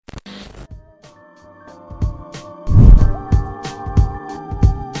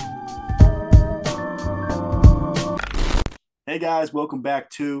Hey guys, welcome back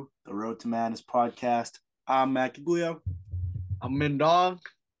to the Road to Madness podcast. I'm Matt Giglio. I'm Mindong,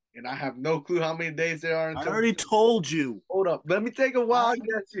 and I have no clue how many days there are I until. already told you. Hold up. Let me take a wild Nine?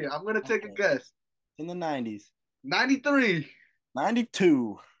 guess here. I'm gonna take a Okay, guess. in the 90s. 93.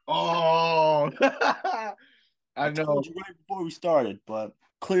 92. Oh, I I told know. you right before we started, but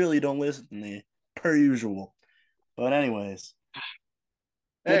clearly don't listen to me, per usual. But anyways,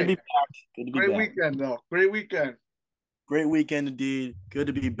 good to Hey, be back. Good to be great back. weekend though. Great weekend. Great weekend indeed. Good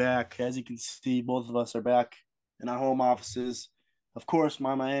to be back. As you can see, both of us are back in our home offices. Of course,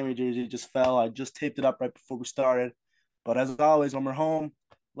 my Miami jersey just fell. I just taped it up right before we started. But as always, when we're home,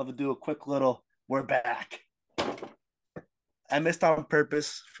 love to do a quick little "we're back." I missed on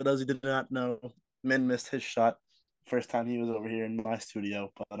purpose. For those who did not know, Min missed his shot first time he was over here in my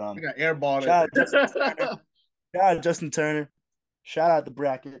studio. But I got airballed shout out Justin Turner. it. Shout out Justin Turner. Shout out the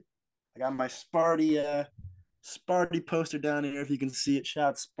bracket. I got my Sparty poster down here if you can see it. Shout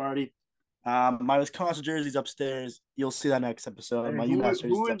out Sparty. My Wisconsin jersey's upstairs. You'll see that next episode. Hey, My who UMass is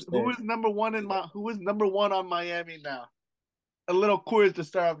jersey's who is who upstairs. is number one in my who is number one on Miami now? A little quiz to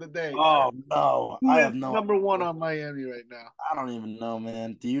start off the day. Oh no, Who I is have no number one idea. on Miami right now? I don't even know,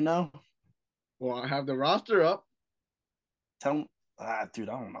 man. Do you know? Well, I have the roster up. Tell me. Dude,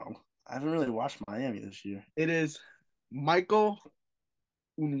 I don't know. I haven't really watched Miami this year. It is Michael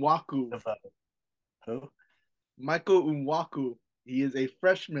Unwaku. If who? Michael Unwaku. He is a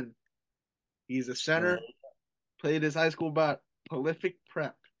freshman. He's a Well, center. Played his high school about prolific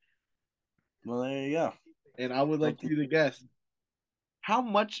prep. well, there you go. And I would like Something. you to guess how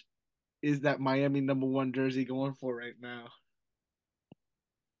much is that Miami number one jersey going for right now?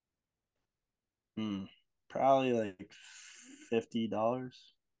 Hmm. Probably like $50.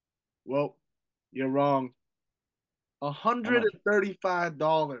 Well, you're wrong. How $135. much?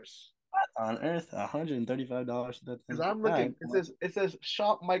 Because What on earth? $135 for that thing? I'm All right. looking. It says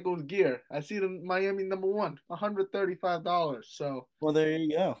shop Michael's gear. I see the Miami number one. $135. So Well, there you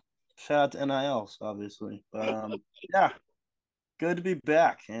go. Shout out to NILs, obviously. But yeah, good to be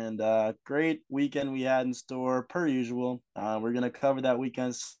back and great weekend we had in store per usual. We're gonna cover that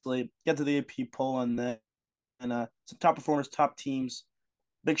weekend slate, get to the AP poll, and then some top performers, top teams,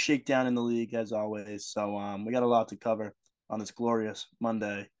 big shakedown in the league as always. So we got a lot to cover on this glorious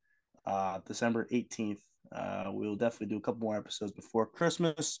Monday, December 18th. We'll definitely do a couple more episodes before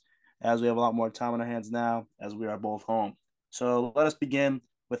Christmas, as we have a lot more time on our hands now, as we are both home. So let us begin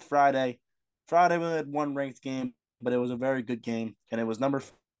with Friday. Friday, we had one ranked game, but it was a very good game, and it was number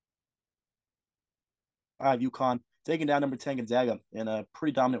 5 UConn taking down number 10 Gonzaga in a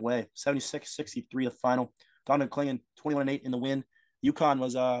pretty dominant way, 76-63 the final. Donovan Clingan 21-8 in the win. UConn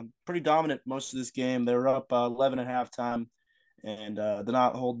was pretty dominant most of this game. They were up 11 at halftime and did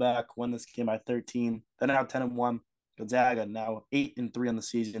not hold back, won this game by 13. They're now 10-1. Gonzaga now 8-3 on the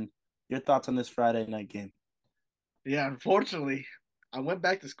season. Your thoughts on this Friday night game? yeah, unfortunately, I went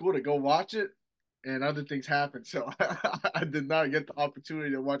back to school to go watch it, and other things happened. So I did not get the opportunity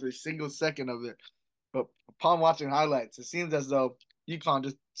to watch a single second of it. But upon watching highlights, it seems as though UConn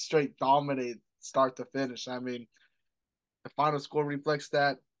just straight dominated start to finish. I mean, the final score reflects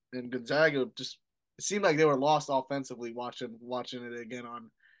that, and Gonzaga just it seemed like they were lost offensively watching it again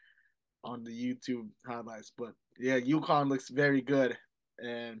on the YouTube highlights. But yeah, UConn looks very good,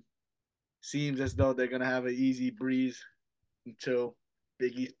 and seems as though they're gonna have an easy breeze until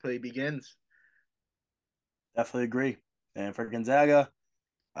Big East play begins. Definitely agree. And for Gonzaga,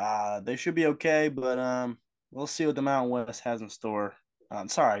 they should be okay, but we'll see what the Mountain West has in store.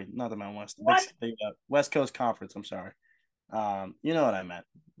 Sorry, not the Mountain West, What? the West Coast Conference. I'm sorry. You know what I meant.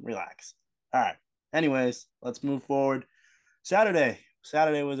 Relax. All right. Anyways, let's move forward. Saturday.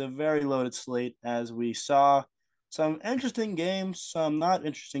 Saturday was a very loaded slate as we saw some interesting games, some not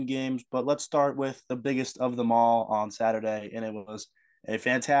interesting games, but let's start with the biggest of them all on Saturday, and it was a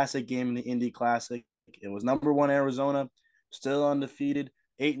fantastic game in the Indy Classic. It was number one Arizona, still undefeated,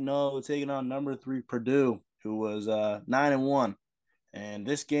 8-0, taking on number three Purdue, who was 9-1. And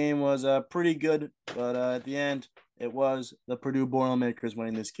this game was pretty good, but at the end, it was the Purdue Boilermakers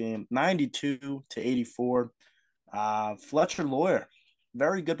winning this game 92-84. Fletcher Lawyer,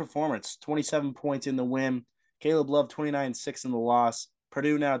 very good performance, 27 points in the win. Caleb Love, 29-6 in the loss.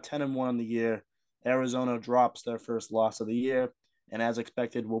 Purdue now 10-1 on the year. Arizona drops their first loss of the year, and as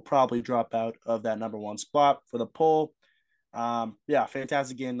expected, will probably drop out of that number one spot for the poll. Yeah,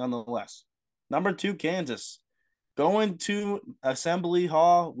 fantastic game nonetheless. Number two, Kansas. Going to Assembly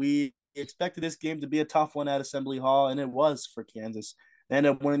Hall, we expected this game to be a tough one at Assembly Hall, and it was for Kansas. They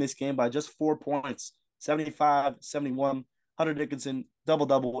ended up winning this game by just 4 points, 75-71. Hunter Dickinson,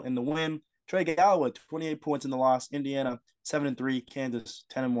 double-double in the win. Trey Galloway, 28 points in the loss. Indiana, 7-3. Kansas,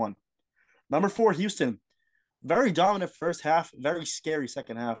 10-1. Number 4, Houston. Very dominant first half, very scary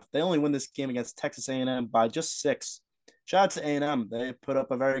second half. They only win this game against Texas A&M by just 6. Shout out to A&M. They put up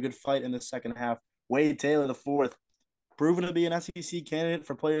a very good fight in the second half. Wade Taylor, the fourth, proven to be an SEC candidate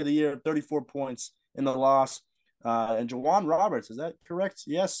for Player of the Year, 34 points in the loss. And Jawan Roberts, is that correct?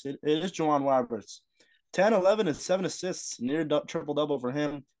 Yes, it is Jawan Roberts. 10, 11, and 7 assists, near triple-double for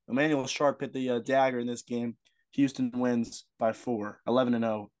him. Emmanuel Sharp hit the dagger in this game. Houston wins by 4,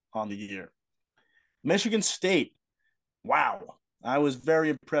 11-0 on the year. Michigan State, wow. I was very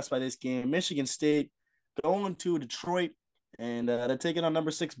impressed by this game. Michigan State going to Detroit and they're taking on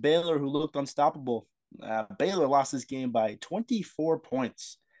number 6 Baylor, who looked unstoppable. Baylor lost this game by 24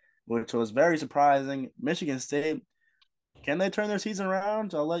 points, which was very surprising. Michigan State, can they turn their season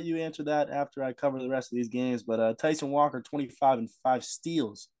around? I'll let you answer that after I cover the rest of these games. But Tyson Walker, 25 and 5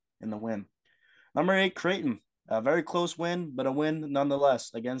 steals in the win. Number 8, Creighton, a very close win, but a win nonetheless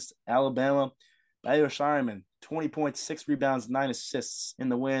against Alabama. Bayo Shireman, 20 points, 6 rebounds, 9 assists in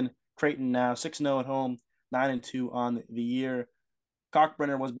the win. Creighton now 6-0 at home, 9-2 on the year.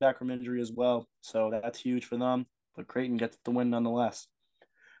 Cockbrenner was back from injury as well, so that's huge for them. But Creighton gets the win nonetheless.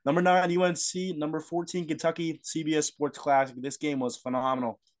 Number 9, UNC. Number 14, Kentucky, CBS Sports Classic. This game was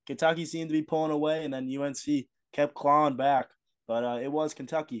phenomenal. Kentucky seemed to be pulling away, and then UNC kept clawing back. But it was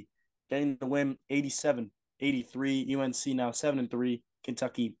Kentucky getting the win 87-83. UNC now 7-3.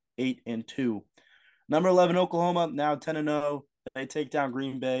 Kentucky 8-2. Number 11, Oklahoma, now 10-0. They take down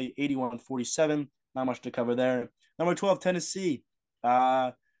Green Bay 81-47. Not much to cover there. Number 12, Tennessee.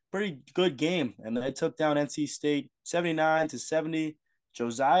 Pretty good game. And they took down NC State 79-70.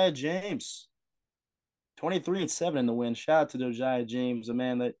 Josiah James, 23-7 in the win. Shout out to Josiah James, a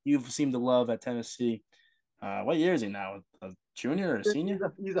man that you've seemed to love at Tennessee. What year is he now? A junior or a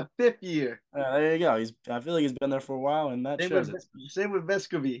senior? He's a fifth year. There you go. I feel like he's been there for a while, and that shows it. Same with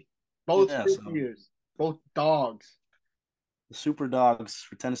Vescovy. Both fifth years. Both dogs. The Super Dogs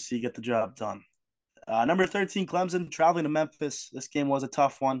for Tennessee get the job done. Number 13, Clemson, traveling to Memphis. This game was a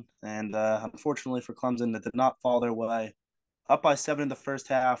tough one, and unfortunately for Clemson, it did not fall their way. Up by 7 in the first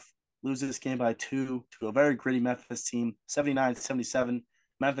half, lose this game by 2 to a very gritty Memphis team, 79-77.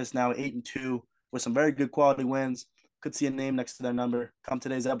 Memphis now 8-2 with some very good quality wins. Could see a name next to their number come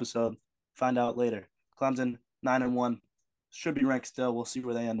today's episode. Find out later. Clemson 9-1, should be ranked still. We'll see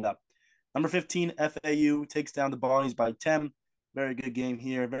where they end up. Number 15, FAU takes down the Bonnies by 10. Very good game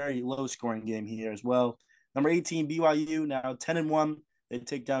here. Very low scoring game here as well. Number 18, BYU now 10-1. They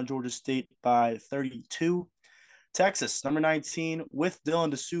take down Georgia State by 32. Texas, number 19, with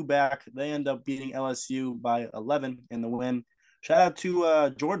Dylan DeSue back, they end up beating LSU by 11 in the win. Shout out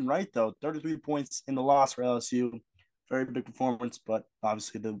to Jordan Wright, though, 33 points in the loss for LSU. Very big performance, but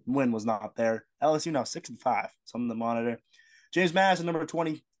obviously the win was not there. LSU now 6-5, something to monitor. James Madison, number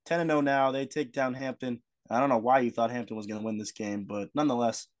 20, 10-0 now. They take down Hampton. I don't know why you thought Hampton was going to win this game, but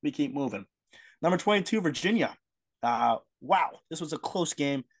nonetheless, we keep moving. Number 22, Virginia. Wow, this was a close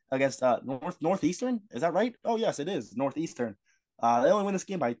game against Northeastern. Is that right? Oh, yes, it is. Northeastern. They only win this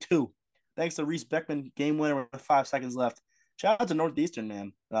game by 2. Thanks to Reese Beckman, game winner with 5 seconds left. Shout out to Northeastern,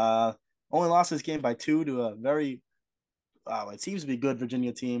 man. Only lost this game by 2 to a very, it seems to be good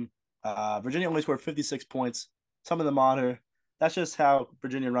Virginia team. Virginia only scored 56 points. Some of them monitor. That's just how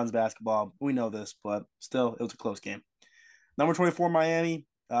Virginia runs basketball. We know this, but still, it was a close game. Number 24, Miami,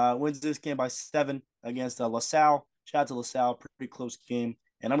 wins this game by 7 against LaSalle. Shout out to LaSalle, pretty close game.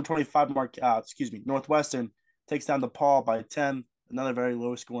 And number 25, Northwestern takes down DePaul by 10. Another very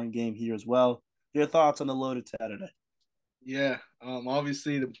low scoring game here as well. Your thoughts on the loaded Saturday? Yeah,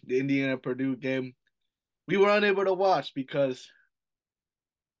 obviously the Indiana Purdue game we were unable to watch because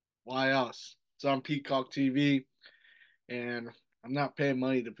why else? It's on Peacock TV, and I'm not paying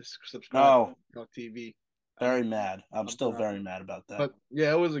money to subscribe to Peacock TV. Very mad. I'm still very mad about that. But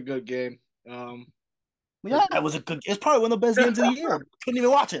yeah, it was a good game. Yeah, it was a good. It's probably one of the best games of the year. Couldn't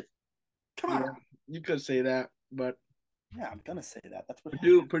even watch it. Come on. You could say that, but yeah, I'm gonna say that. That's what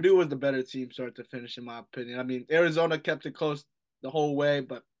Purdue was the better team, start to finish, in my opinion. I mean, Arizona kept it close the whole way,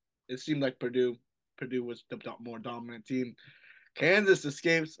 but it seemed like Purdue was the more dominant team. Kansas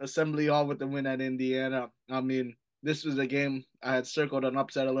escapes Assembly Hall with the win at Indiana. I mean, this was a game I had circled an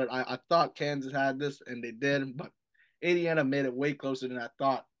upset alert. I thought Kansas had this, and they did, but Indiana made it way closer than I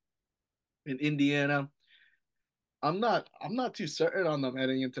thought. In Indiana, I'm not too certain on them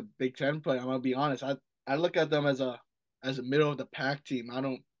heading into Big Ten play. I'm gonna be honest. I look at them as a middle of the pack team.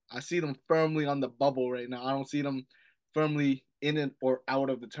 I see them firmly on the bubble right now. I don't see them firmly in and or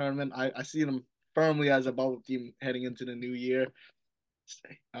out of the tournament. I see them firmly as a bubble team heading into the new year.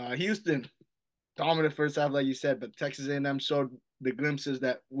 Houston, dominant first half, like you said, but Texas A&M showed the glimpses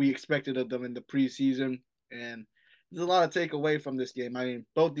that we expected of them in the preseason, and there's a lot to take away from this game. I mean,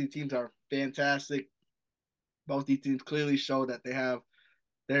 both these teams are fantastic. Both these teams clearly show that they have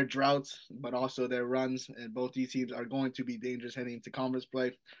their droughts, but also their runs, and both these teams are going to be dangerous heading into conference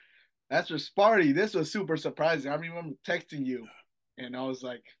play. As for Sparty, this was super surprising. I remember texting you, and I was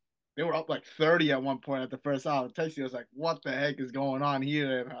like, they were up like 30 at one point at the first half. I texted you, I was like, what the heck is going on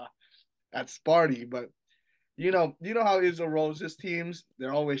here at Sparty? But you know how Izzo rolls his teams.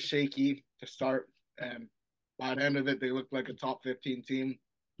 They're always shaky to start, and by the end of it, they look like a top 15 team.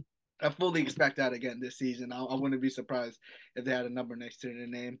 I fully expect that again this season. I wouldn't be surprised if they had a number next to their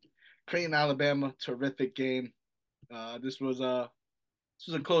name. Creighton, Alabama, terrific game. This was a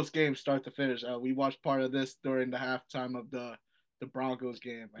close game, start to finish. We watched part of this during the halftime of the Broncos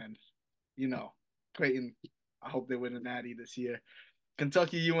game, and you know, Creighton. I hope they win the Natty this year.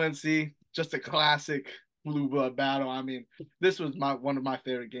 Kentucky, UNC, just a classic blue blood battle. I mean, this was my one of my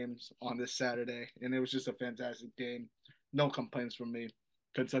favorite games on this Saturday, and it was just a fantastic game. No complaints from me.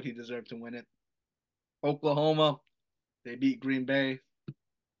 Kentucky deserved to win it. Oklahoma, they beat Green Bay.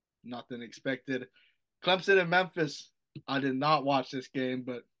 Nothing expected. Clemson and Memphis. I did not watch this game,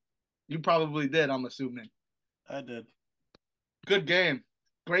 but you probably did, I'm assuming. I did. Good game.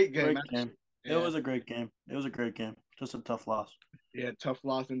 Great game, Great actually. game. It Yeah. was a great game. It was a great game. Just a tough loss. Yeah, tough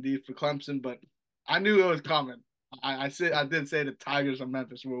loss indeed for Clemson, but I knew it was coming. I did say the Tigers of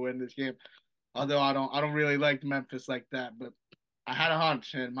Memphis will win this game. Although I don't really like Memphis like that, but I had a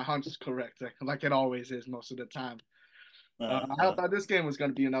hunch and my hunch is correct, like it always is most of the time. I Yeah. thought this game was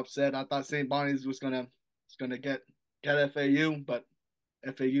going to be an upset. I thought St. Bonnie's was gonna get FAU, but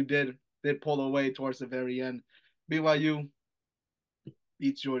FAU did pull away towards the very end. BYU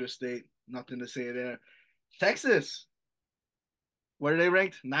beats Georgia State. Nothing to say there. Texas, where are they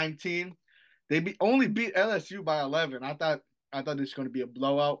ranked? 19. Only beat LSU by 11. I thought this was going to be a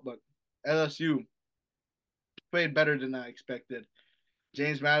blowout, but LSU played better than I expected.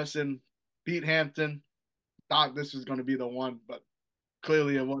 James Madison beat Hampton. Thought this was going to be the one, but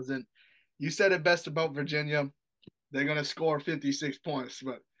clearly it wasn't. You said it best about Virginia. They're going to score 56 points,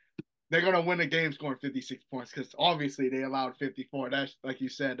 but they're going to win the game scoring 56 points because obviously they allowed 54. That's like you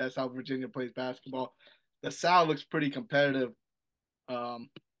said, that's how Virginia plays basketball. The South looks pretty competitive. Um,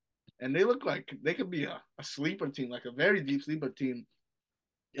 and they look like they could be a sleeper team, like a very deep sleeper team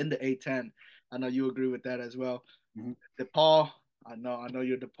in the A10. I know you agree with that as well. Mm-hmm. DePaul, I know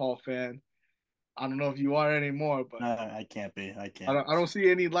you're a DePaul fan. I don't know if you are anymore, but I can't be. I I can't. don't I don't see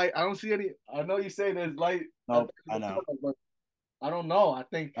any light. I don't see any. I know you say there's light at Nope. the end I of the know. tunnel, but I don't know. I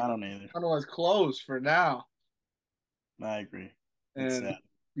think I don't either. the tunnel is closed for now. I agree. It's And sad.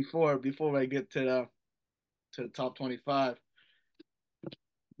 before I get to the top 25,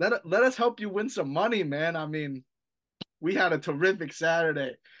 let us help you win some money, man. I mean, we had a terrific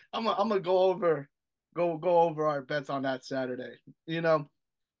Saturday. I'm gonna go over our bets on that Saturday. You know,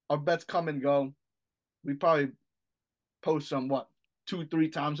 our bets come and go. We probably post some what 2 3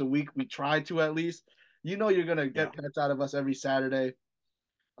 times a week. We try to at least. You know, you're gonna Yeah. get bets out of us every Saturday.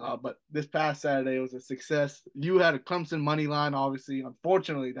 But this past Saturday was a success. You had a Clemson money line, obviously.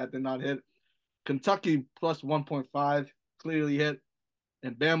 Unfortunately, that did not hit. Kentucky plus 1.5 clearly hit,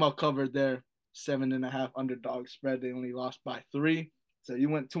 and Bama covered their 7.5 underdog spread. They only lost by 3. So you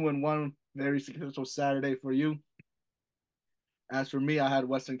went 2-1. Very successful Saturday for you. As for me, I had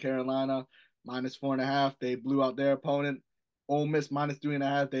Western Carolina minus 4.5. They blew out their opponent. Ole Miss minus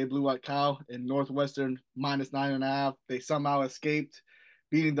 3.5. They blew out Cal. And Northwestern minus 9.5. They somehow escaped,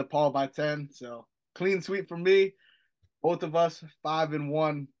 beating DePaul by 10. So clean sweep for me. Both of us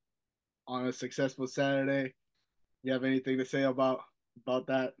 5-1 on a successful Saturday. You have anything to say about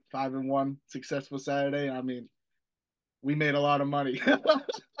that 5-1 successful Saturday? I mean, we made a lot of money.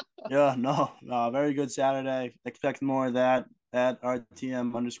 Yeah. No. Very good Saturday. Expect more of that at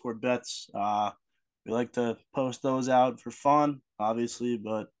RTM underscore bets. We like to post those out for fun, obviously,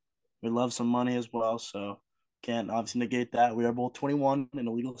 but we love some money as well. So can't obviously negate that. We are both 21 in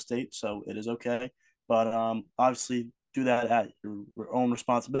a legal state, so it is okay. But obviously do that at your own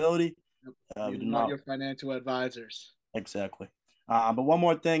responsibility. We We are do not not your financial advisors. exactly. But one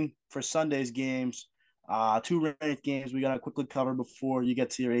more thing for Sunday's games, two ranked games we gotta quickly cover before you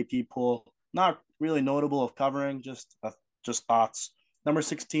get to your AP poll. Not really notable of covering, just thoughts. Number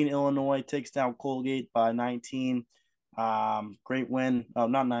 16 Illinois takes down Colgate by 19. Great win. Oh,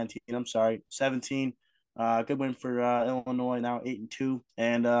 not 19. I'm sorry, 17. Good win for Illinois, now 8-2.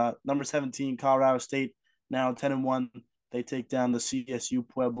 And number 17 Colorado State, now 10-1. They take down the CSU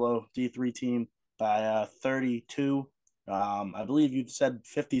Pueblo D3 team by 32. I believe you said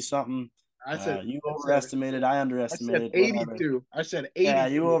 50 something. I said, You I said, overestimated. I I said underestimated. Whatever. 82. I said Yeah,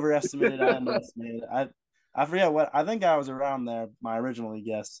 you 82. overestimated. I underestimated. I forget what I think I was around there. My originally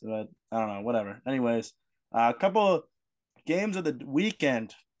guessed, but I don't know. Whatever. Anyways, a couple of games of the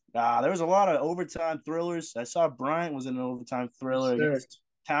weekend. There was a lot of overtime thrillers. I saw Bryant was in an overtime Yes, thriller sir. against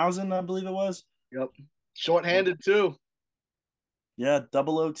Townsend, I believe it was. Yep. Short-handed too. Yeah,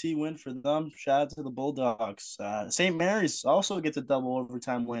 double OT win for them. Shout out to the Bulldogs. St. Mary's also gets a double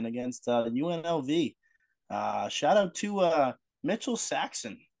overtime win against UNLV. Shout out to Mitchell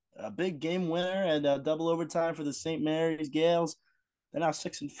Saxon, a big game winner and double overtime for the St. Mary's Gales. They're now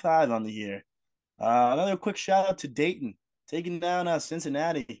 6-5 on the year. Another quick shout out to Dayton, taking down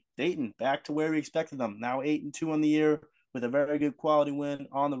Cincinnati. Dayton back to where we expected them. Now 8-2 on the year with a very good quality win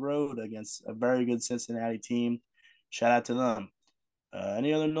on the road against a very good Cincinnati team. Shout out to them.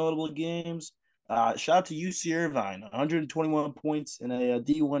 Any other notable games? Shout out to UC Irvine, 121 points in a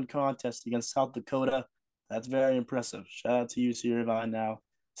D1 contest against South Dakota. That's very impressive. Shout out to UC Irvine now,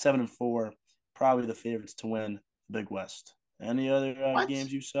 7-4, probably the favorites to win the Big West. Any other What?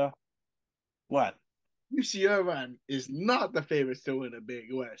 games you saw? What? UC Irvine is not the favorites to win a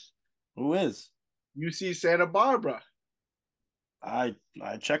Big West. Who is? UC Santa Barbara. I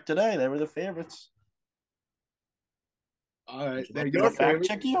checked today. They were the favorites. All right, Would you they're like me to your fact favorites.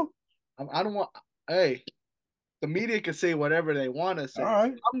 check you? I don't want. Hey, the media can say whatever they want to All say.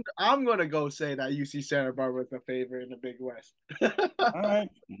 right. I'm gonna go say that UC Santa Barbara is the favorite in the Big West. All right.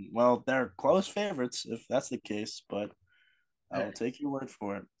 Well, they're close favorites if that's the case, but I Hey, will take your word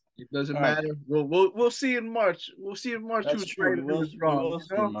for it. it doesn't All right. matter. We'll see in March. We'll see in March That's who's true. right We and will who's we wrong. will You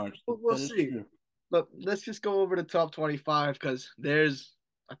see in know, March. we'll That is see. true. Look, let's just go over the top 25 because there's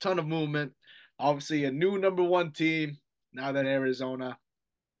a ton of movement. Obviously, a new number one team now that Arizona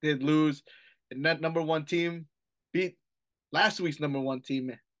did lose, and that number one team beat last week's number one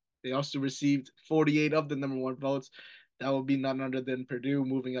team. They also received 48 of the number one votes. That will be none other than Purdue,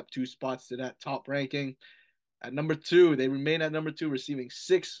 moving up 2 spots to that top ranking. At number two, they remain at number two, receiving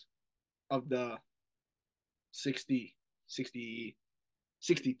 6 of the 60, 60,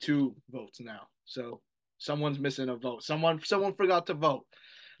 62 votes now. So someone's missing a vote. Someone forgot to vote,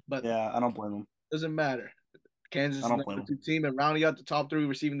 but Yeah, I don't blame them. doesn't matter. Kansas I is the don't blame number them. two team, and rounding out the top three,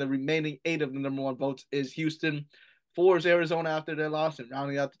 receiving the remaining 8 of the number one votes is Houston. 4 is Arizona after their loss, and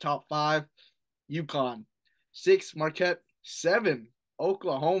rounding out the top 5, UConn. 6, Marquette. 7,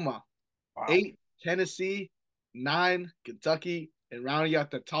 Oklahoma. Wow. 8, Tennessee. 9, Kentucky. And rounding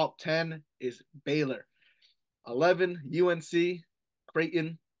out the top 10 is Baylor. 11, UNC.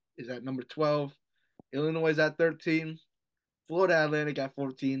 Creighton is at number 12. Illinois is at 13. Florida Atlantic at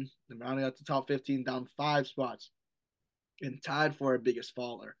 14. And rounding out the top 15, down 5 spots. And tied for our biggest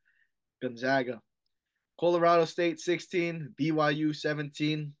faller, Gonzaga. Colorado State 16, BYU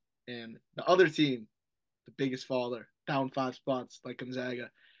 17, and the other team, the biggest faller, down 5 spots like Gonzaga.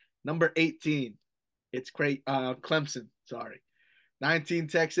 Number 18, it's Clemson. Sorry, 19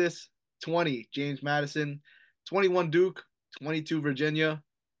 Texas, 20 James Madison, 21 Duke, 22 Virginia,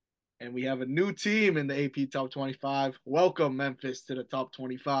 and we have a new team in the AP Top 25. Welcome Memphis to the Top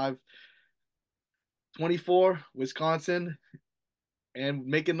 25. 24 Wisconsin, and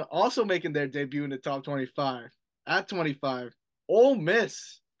making their debut in the top 25. At 25, Ole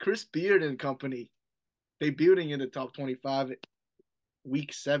Miss, Chris Beard and company, debuting in the top 25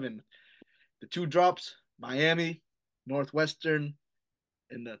 week 7. The 2 drops, Miami, Northwestern,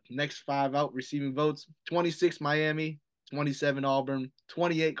 and the next 5 out receiving votes, 26 Miami, 27 Auburn,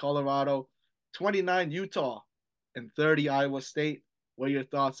 28 Colorado, 29 Utah, and 30 Iowa State. What are your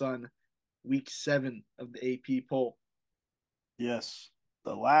thoughts on week 7 of the AP poll? Yes.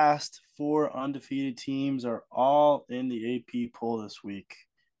 The last 4 undefeated teams are all in the AP poll this week.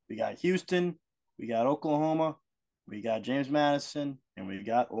 We got Houston, we got Oklahoma, we got James Madison, and we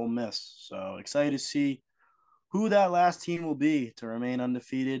got Ole Miss. So excited to see who that last team will be to remain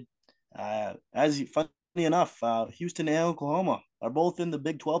undefeated. Funny enough, Houston and Oklahoma are both in the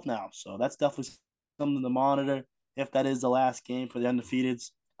Big 12 now, so that's definitely something to monitor. If that is the last game for the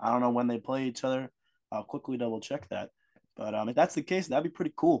undefeateds, I don't know when they play each other. I'll quickly double check that. But if that's the case, that'd be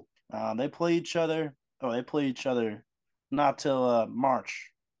pretty cool. They play each other. Oh, they play each other not till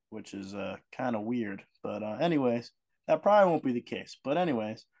March, which is kind of weird. But anyways, that probably won't be the case. But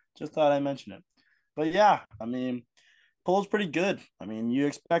anyways, just thought I'd mention it. But yeah, I mean, poll's pretty good. I mean, you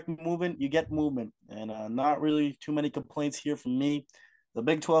expect movement, you get movement, and not really too many complaints here from me. The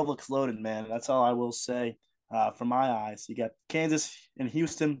Big 12 looks loaded, man. That's all I will say from my eyes. You got Kansas and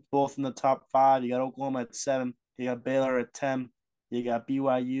Houston both in the top 5. You got Oklahoma at 7. You got Baylor at 10. You got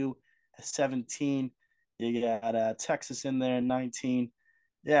BYU at 17. You got Texas in there at 19.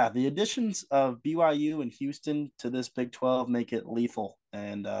 Yeah, the additions of BYU and Houston to this Big 12 make it lethal.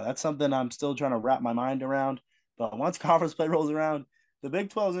 And that's something I'm still trying to wrap my mind around. But once conference play rolls around, the Big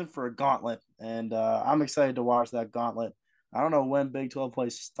 12 is in for a gauntlet. And I'm excited to watch that gauntlet. I don't know when Big 12 play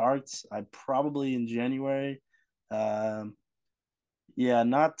starts. I probably in January. Um, yeah,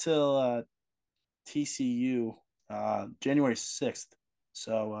 not till TCU, January 6th.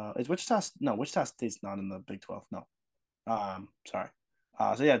 So is Wichita? No, Wichita State's not in the Big 12. No. Sorry.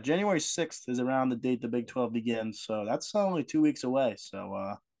 So yeah, January 6th is around the date the Big 12 begins. So that's only 2 weeks away.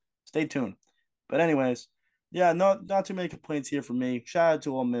 So stay tuned. But anyways, yeah, not too many complaints here from me. Shout out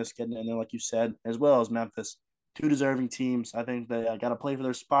to Ole Miss getting in there, like you said, as well as Memphis. Two deserving teams. I think they got to play for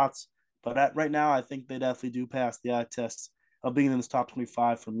their spots. But right now, I think they definitely do pass the eye test of being in this top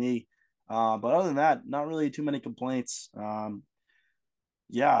 25 for me. But other than that, not really too many complaints.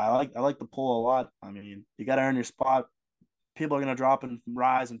 Yeah, I like the poll a lot. I mean, you got to earn your spot. People are going to drop and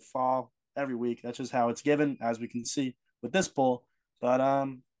rise and fall every week. That's just how it's given, as we can see with this poll. But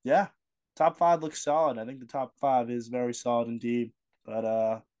yeah, top five looks solid. I think the top five is very solid indeed.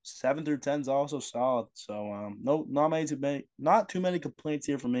 But 7 through 10 is also solid. So no, not too many complaints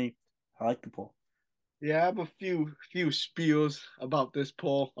here for me. I like the poll. Yeah, I have a few spiels about this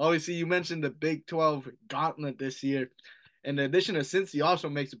poll. Obviously, you mentioned the Big 12 gauntlet this year, and the addition of Cincy also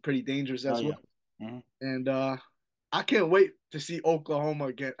makes it pretty dangerous Oh as well. yeah. Mm-hmm. And I can't wait to see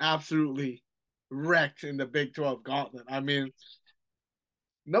Oklahoma get absolutely wrecked in the Big 12 gauntlet. I mean,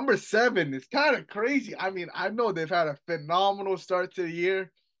 number seven is kind of crazy. I mean, I know they've had a phenomenal start to the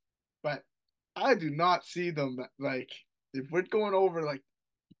year, but I do not see them like if we're going over like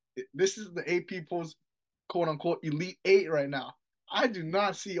this is the AP polls quote unquote elite eight right now. I do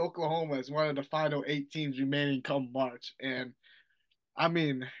not see Oklahoma as one of the final eight teams remaining come March. And I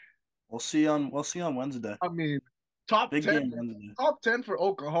mean, We'll see on Wednesday. I mean, top Big 10, game Wednesday. top 10 for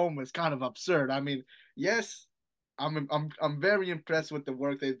Oklahoma is kind of absurd. I mean, yes, I'm very impressed with the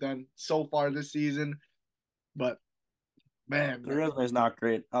work they've done so far this season, but man, The resume is not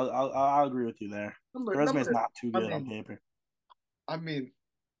great. I'll agree with you there. The resume is number not too I good on mean, paper. I mean,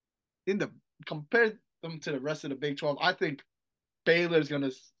 in the compare them to the rest of the Big 12, I think Baylor's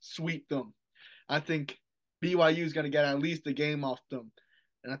gonna sweep them. I think BYU is gonna get at least a game off them,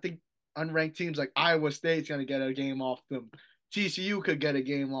 and I think unranked teams like Iowa State's gonna get a game off them. TCU could get a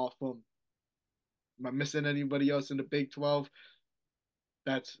game off them. Am I missing anybody else in the Big 12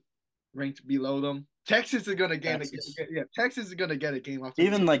 that's ranked below them? Texas is gonna Texas. yeah, Texas is gonna get a game off them.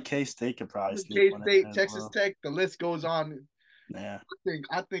 Even like K State could probably sneak K one in State, there as Texas well. Tech, the list goes on. Yeah.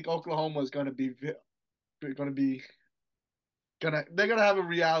 I think Oklahoma is gonna be they're gonna have a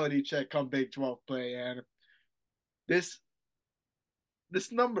reality check come Big 12 play, and this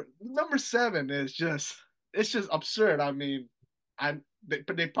number seven is just it's just absurd. I mean,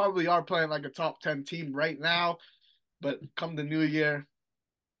 they probably are playing like a top 10 team right now, but come the new year,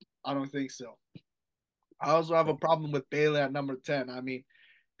 I don't think so. I also have a problem with Baylor at number 10. I mean,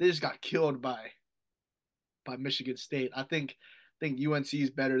 they just got killed by Michigan State. I think UNC is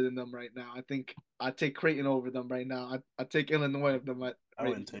better than them right now. I think I take Creighton over them right now. I take Illinois of them I right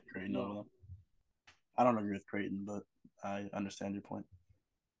wouldn't take Creighton over now. them. I don't agree with Creighton, but I understand your point.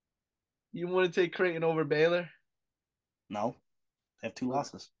 You want to take Creighton over Baylor? No, they have two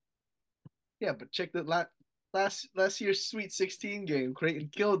losses. Yeah, but check the last year's Sweet 16 game. Creighton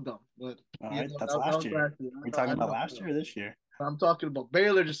killed them, but All you right, know that's that last was year. last year. Are we I talking about know, I last know. year or this year? I'm talking about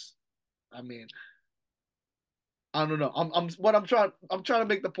Baylor. Just, I mean, I don't know. I'm trying to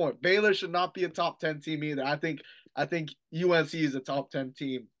make the point. Baylor should not be a top 10 team either. I think UNC is a top 10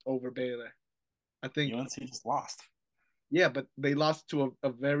 team over Baylor. I think UNC just lost. yeah, but they lost to a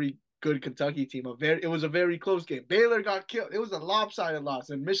very good Kentucky team. It was a very close game. Baylor got killed. It was a lopsided loss,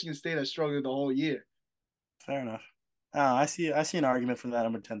 and Michigan State has struggled the whole year. Fair enough. I see an argument for that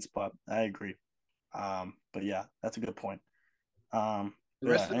number 10 spot. I agree. But yeah, that's a good point. The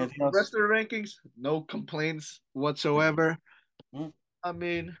Yeah. rest of Anything the else? rest of the rankings, no complaints whatsoever. Mm, I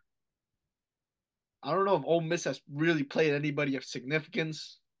mean, I don't know if Ole Miss has really played anybody of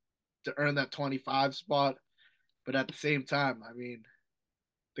significance to earn that 25 spot, but at the same time, I mean,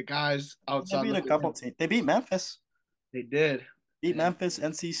 the guys They outside beat a looking couple in, teams. They beat Memphis. they did. Beat And Memphis,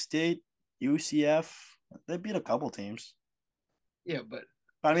 NC State, UCF. They beat a couple teams. yeah, but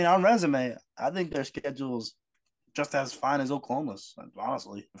I mean, on resume, I think their schedule's just as fine as Oklahoma's.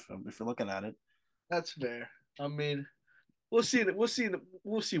 Honestly, if you're looking at it, that's fair. I mean, we'll see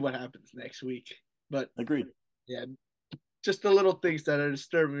what happens next week. But agreed. yeah, just the little things that are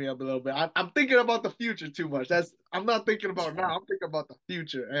disturbing me up a little bit. I'm thinking about the future too much. I'm not thinking It's about now. fair. I'm thinking about the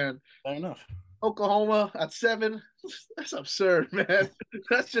future, and Fair enough. Oklahoma at 7. That's absurd, man.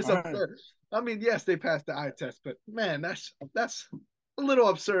 That's just All right. absurd. I mean, yes, they passed the eye test, but man, that's a little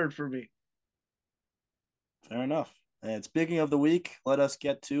absurd for me. Fair enough. And speaking of the week, let us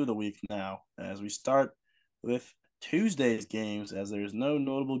get to the week now as we start with Tuesday's games, as there's no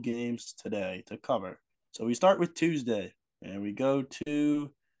notable games today to cover. So we start with Tuesday, and we go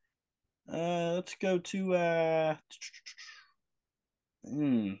to let's go to a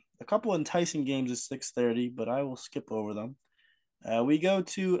couple enticing games at 6:30, but I will skip over them. We go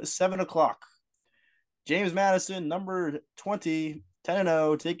to 7 o'clock. James Madison, number 20,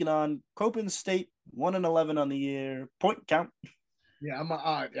 10-0, taking on Copen State, 1-11 on the year. Point count. Yeah,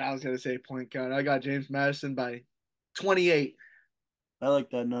 yeah, I was gonna say point count. I got James Madison by 28. I like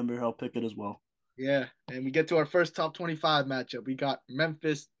that number. I'll pick it as well. Yeah, and we get to our first top 25 matchup. We got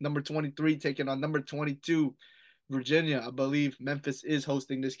Memphis, number 23, taking on number 22, Virginia. I believe Memphis is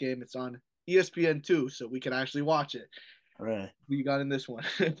hosting this game. It's on ESPN2, so we can actually watch it. Hooray. Who you got in this one?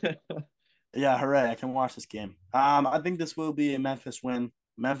 Yeah, hooray. I can watch this game. I think this will be a Memphis win.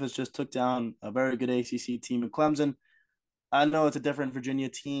 Memphis just took down a very good ACC team in Clemson. I know it's a different Virginia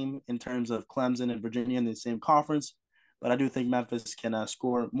team in terms of Clemson and Virginia in the same conference, but I do think Memphis can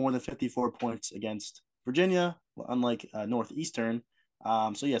score more than 54 points against Virginia, unlike Northeastern.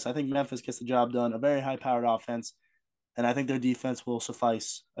 So, yes, I think Memphis gets the job done. A very high powered offense, and I think their defense will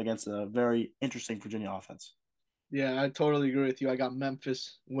suffice against a very interesting Virginia offense. Yeah, I totally agree with you. I got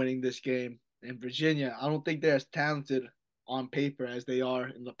Memphis winning this game. And Virginia, I don't think they're as talented on paper as they are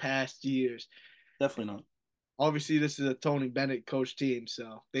in the past years. Definitely not. Obviously, this is a Tony Bennett coach team,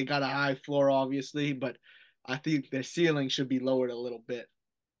 so they got a high floor, obviously, but I think their ceiling should be lowered a little bit.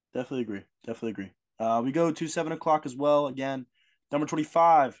 Definitely agree. Definitely agree. We go to 7 o'clock as well. Again, number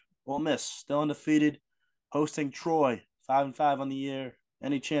 25, Ole Miss, still undefeated, hosting Troy, 5-5 on the year.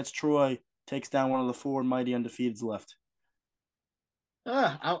 Any chance Troy takes down one of the four mighty undefeateds left?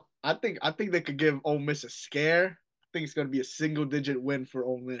 I think they could give Ole Miss a scare. I think it's going to be a single digit win for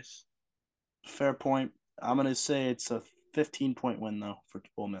Ole Miss. Fair point. I'm gonna say it's a 15-point win though for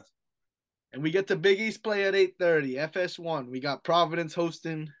Ole Miss. And we get to Big East play at 8:30, FS1. We got Providence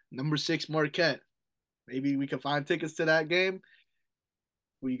hosting number 6 Marquette. Maybe we can find tickets to that game.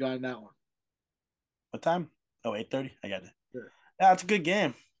 Who you got in that one? What time? Oh, 8:30. I got it. Sure. Yeah, it's a good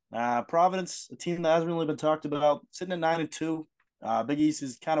game. Providence, a team that hasn't really been talked about, sitting at 9-2. Big East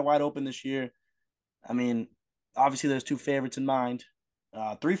is kind of wide open this year. I mean, obviously there's two favorites in mind,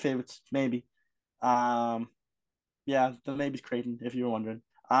 three favorites maybe. Um, yeah, the maybe's Creighton if you were wondering.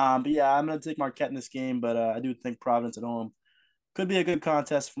 But yeah, I'm gonna take Marquette in this game, but I do think Providence at home could be a good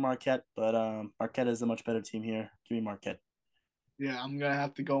contest for Marquette, but Marquette is a much better team here. Give me Marquette. Yeah, I'm gonna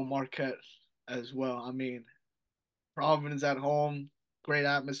have to go Marquette as well. I mean, Providence at home, great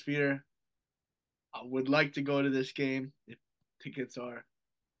atmosphere. I would like to go to this game if tickets are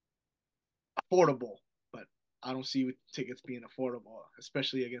affordable, but I don't see tickets being affordable,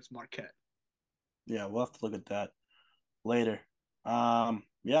 especially against Marquette. Yeah, we'll have to look at that later.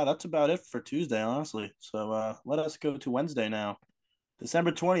 Yeah, that's about it for Tuesday, honestly. So let us go to Wednesday now.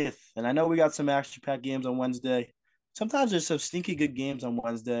 December 20th. And I know we got some action packed games on Wednesday. Sometimes there's some sneaky good games on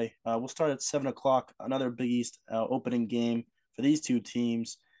Wednesday. We'll start at 7 o'clock, another Big East opening game for these two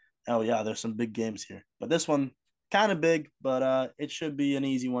teams. Oh, yeah, there's some big games here. But this one, kind of big, but it should be an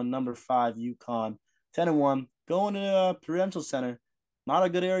easy one. Number 5, UConn, 10-1, going to Prudential Center. Not a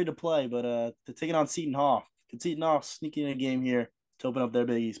good area to play, but to take it on Seton Hall. Could Seton Hall sneak in a game here to open up their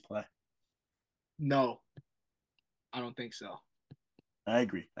Big East play? No, I don't think so. I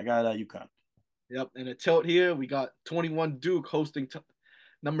agree. I got UConn. Yep, and a tilt here. We got 21 Duke hosting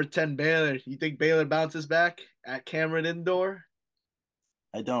number 10 Baylor. You think Baylor bounces back at Cameron Indoor?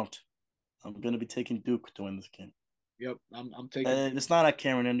 I don't. I'm going to be taking Duke to win this game. Yep, I'm taking. It's not at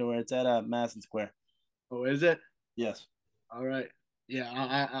Cameron Indoor. It's at Madison Square. Oh, is it? Yes. All right. Yeah,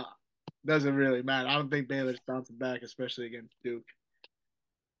 I doesn't really matter. I don't think Baylor's bouncing back, especially against Duke.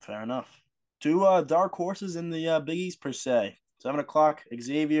 Fair enough. Two dark horses in the Big East per se. 7 o'clock.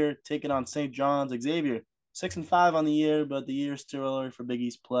 Xavier taking on St. John's. Xavier 6-5 on the year, but the year's too early for Big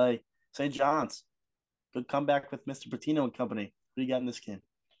East play. St. John's, good comeback with Mr. Patino and company. What do you got in this game?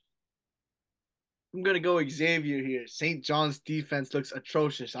 I'm gonna go Xavier here. St. John's defense looks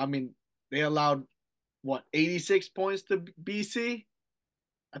atrocious. I mean, they allowed what 86 points to BC.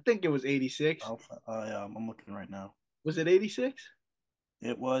 I think it was 86. Yeah, I'm looking right now. Was it 86?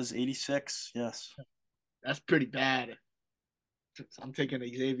 It was 86. Yes, That's pretty bad. I'm taking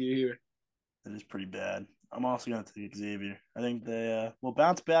Xavier here. it is pretty bad. I'm also going to take Xavier. I think they will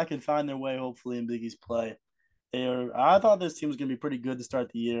bounce back and find their way, hopefully, in Big East play. I thought this team was gonna be pretty good to start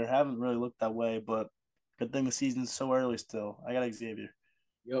the year. Haven't really looked that way, but good thing the season's so early still. I got Xavier.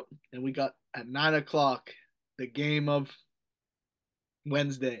 Yep. And we got at 9 o'clock the game of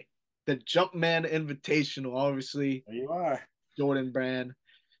Wednesday, the Jumpman Invitational. Obviously, There you are. Jordan Brand.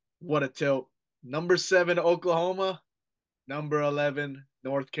 What a tilt! Number 7 Oklahoma, number 11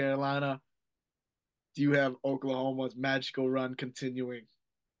 North Carolina. Do you have Oklahoma's magical run continuing?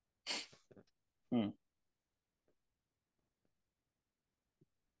 Hmm.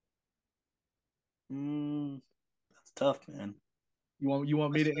 That's tough, man. You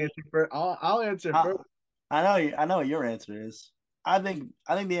want me to Honestly, answer first? I'll answer I, first. I know what your answer is. I think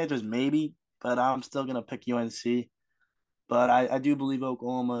the answer is maybe, but I'm still gonna pick UNC. But I do believe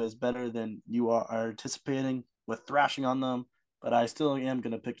Oklahoma is better than you are anticipating with thrashing on them. But I still am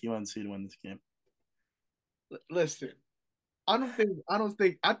gonna pick UNC to win this game. Listen, I think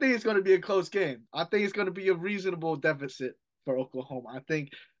it's going to be a close game. I think it's going to be a reasonable deficit for Oklahoma. I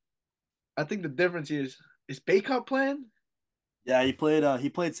think the difference is Baycott playing? Yeah, he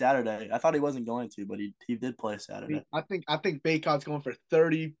played Saturday. I thought he wasn't going to, but he did play Saturday. I think Baycott's going for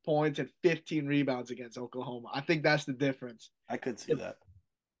 30 points and 15 rebounds against Oklahoma. I think that's the difference. I could see that.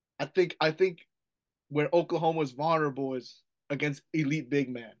 I think where Oklahoma is vulnerable is against elite big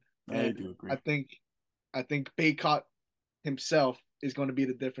men. I And do I agree. think I think Baycott himself is going to be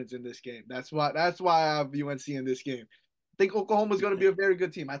the difference in this game. That's why I have UNC in this game. I think Oklahoma is going to be a very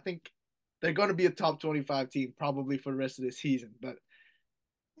good team. I think they're going to be a top 25 team probably for the rest of this season. But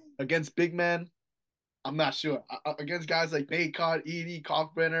against big men, I'm not sure. Against guys like Baycott, Edie,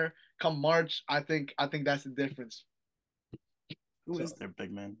 Kalkbrenner, come March, I think that's the difference. Who So is their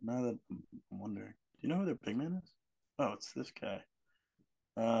big man? Now that I'm wondering. Do you know who their big man is? Oh, it's this guy.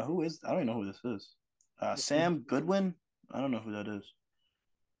 Who is? I don't even know who this is. Sam Goodwin. I don't know who that is.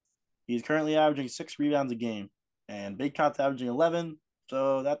 He's currently averaging 6 rebounds a game, and Big Cat's averaging 11.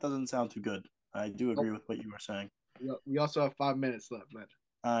 So that doesn't sound too good. I do agree with what you were saying. we also have 5 minutes left, man.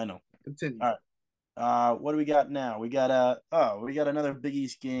 I know. Continue. All right. What do we got now? We got another Big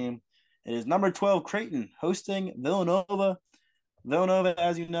East game. It is number 12 Creighton hosting Villanova. Villanova,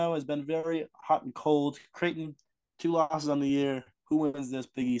 as you know, has been very hot and cold. Creighton, 2 losses on the year. Who wins this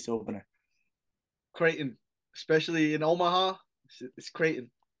Big East opener? Creighton, especially in Omaha, it's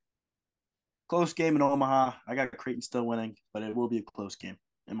Creighton. Close game in Omaha. I got Creighton still winning, but it will be a close game,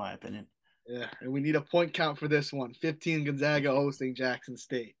 in my opinion. Yeah, and we need a point count for this one. 15 Gonzaga hosting Jackson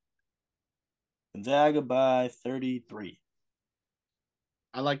State. Gonzaga by 33.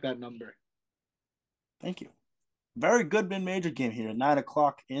 I like that number. Thank you. Very good mid-major game here at 9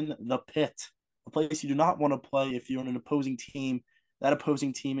 o'clock in the pit. A place you do not want to play if you're on an opposing team. That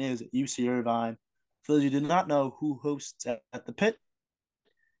opposing team is UC Irvine. For those you did not know who hosts at the pit,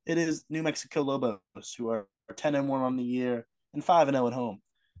 it is New Mexico Lobos, who are 10-1 on the year and 5-0 at home.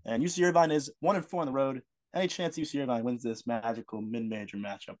 And UC Irvine is 1-4 on the road. Any chance UC Irvine wins this magical mid-major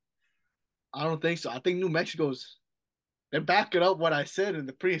matchup? I don't think so. I think New Mexico's they're backing up what I said in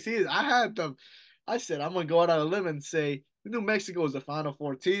the preseason. I had them. I said I'm gonna go out on a limb and say New Mexico is the Final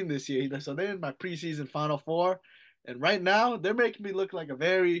Four team this year. So they're in my preseason Final Four, and right now they're making me look like a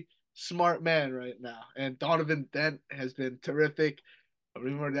very smart man right now. And Donovan Dent has been terrific. I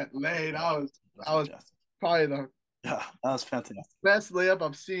remember that lay. Yeah, that's that was fantastic. probably the Yeah, that was fantastic. best layup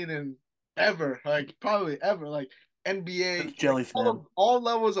I've seen in ever. Like probably ever. Like NBA, That's like Jelly fan. all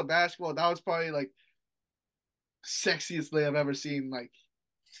levels of basketball. That was probably like sexiest lay I've ever seen, like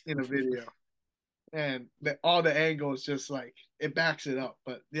in a video. And all the angles just like it backs it up.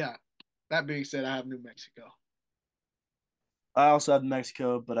 But yeah, that being said, I have New Mexico. I also have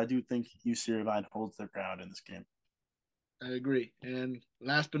Mexico, but I do think UC Irvine holds their ground in this game. I agree. And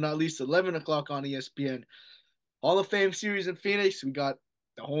last but not least, 11 o'clock on ESPN. Hall of Fame series in Phoenix. We got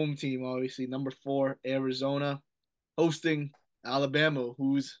the home team, obviously, number 4, Arizona, hosting Alabama,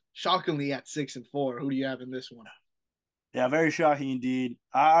 who's shockingly at 6-4. Who do you have in this one? Yeah, very shocking indeed.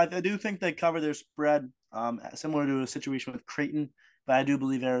 I do think they cover their spread, similar to a situation with Creighton, but I do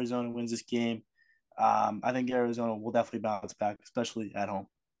believe Arizona wins this game. I think Arizona will definitely bounce back, especially at home.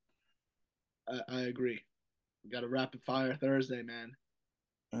 I agree. We got a rapid fire Thursday, man.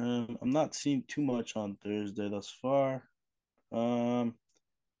 I'm not seeing too much on Thursday thus far. Um,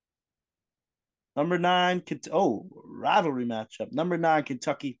 number 9, rivalry matchup. Number 9,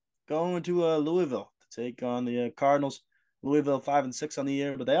 Kentucky going to Louisville to take on the Cardinals. Louisville 5-6 on the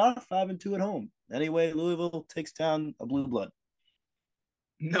year, but they are 5-2 at home. Anyway, Louisville takes down a blue blood.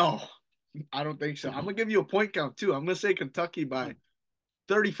 No, I don't think so. I'm gonna give you a point count too. I'm gonna say Kentucky by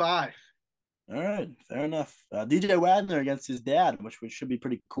 35. All right, fair enough. DJ Wagner against his dad, which should be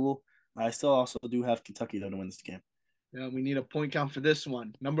pretty cool. I still also do have Kentucky though to win this game. Yeah, we need a point count for this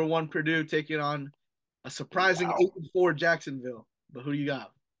one. Number one, Purdue taking on a surprising Wow. 8-4 Jacksonville. But who do you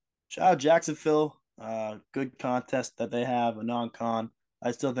got? Shout out Jacksonville. Good contest that they have, a non-con.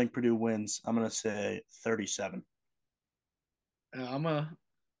 I still think Purdue wins. I'm gonna say 37. I'm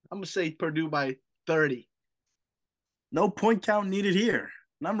gonna say Purdue by 30. No point count needed here.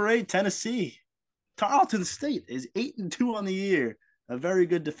 Number 8, Tennessee. Tarleton State is 8-2 on the year. A very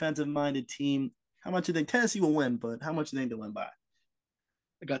good defensive-minded team. How much do you think Tennessee will win? But how much do you think they'll win by?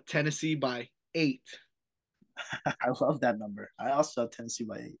 I got Tennessee by 8. I love that number. I also have Tennessee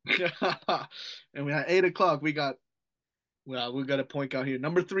by 8. And we at 8 o'clock, we got a point out here.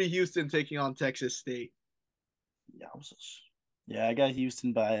 Number 3, Houston taking on Texas State. Yeah, yeah, I got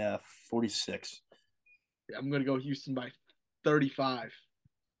Houston by 46. Yeah, I'm gonna go Houston by 35.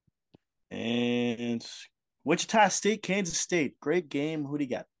 And Wichita State, Kansas State. Great game. Who do you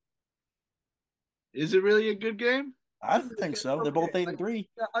got? Is it really a good game? I think so. They're both Okay, 8-3.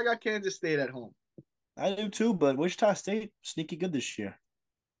 I got Kansas State at home. I do too, but Wichita State sneaky good this year.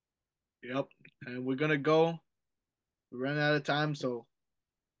 Yep. And we're gonna go. We're running out of time, so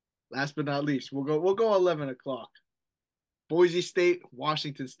last but not least, we'll go 11 o'clock. Boise State,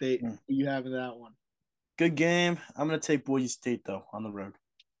 Washington State. Mm. Who you have in that one? Good game. I'm gonna take Boise State though on the road.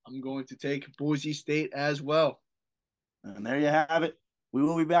 I'm going to take Boise State as well. And there you have it. We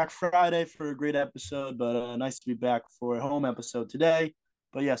will be back Friday for a great episode, but nice to be back for a home episode today.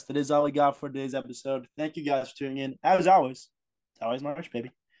 But yes, that is all we got for today's episode. Thank you guys for tuning in. As always, it's always March, baby.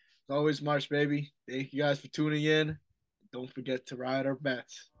 It's always March, baby. Thank you guys for tuning in. Don't forget to ride our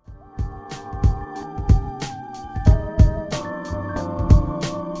bets.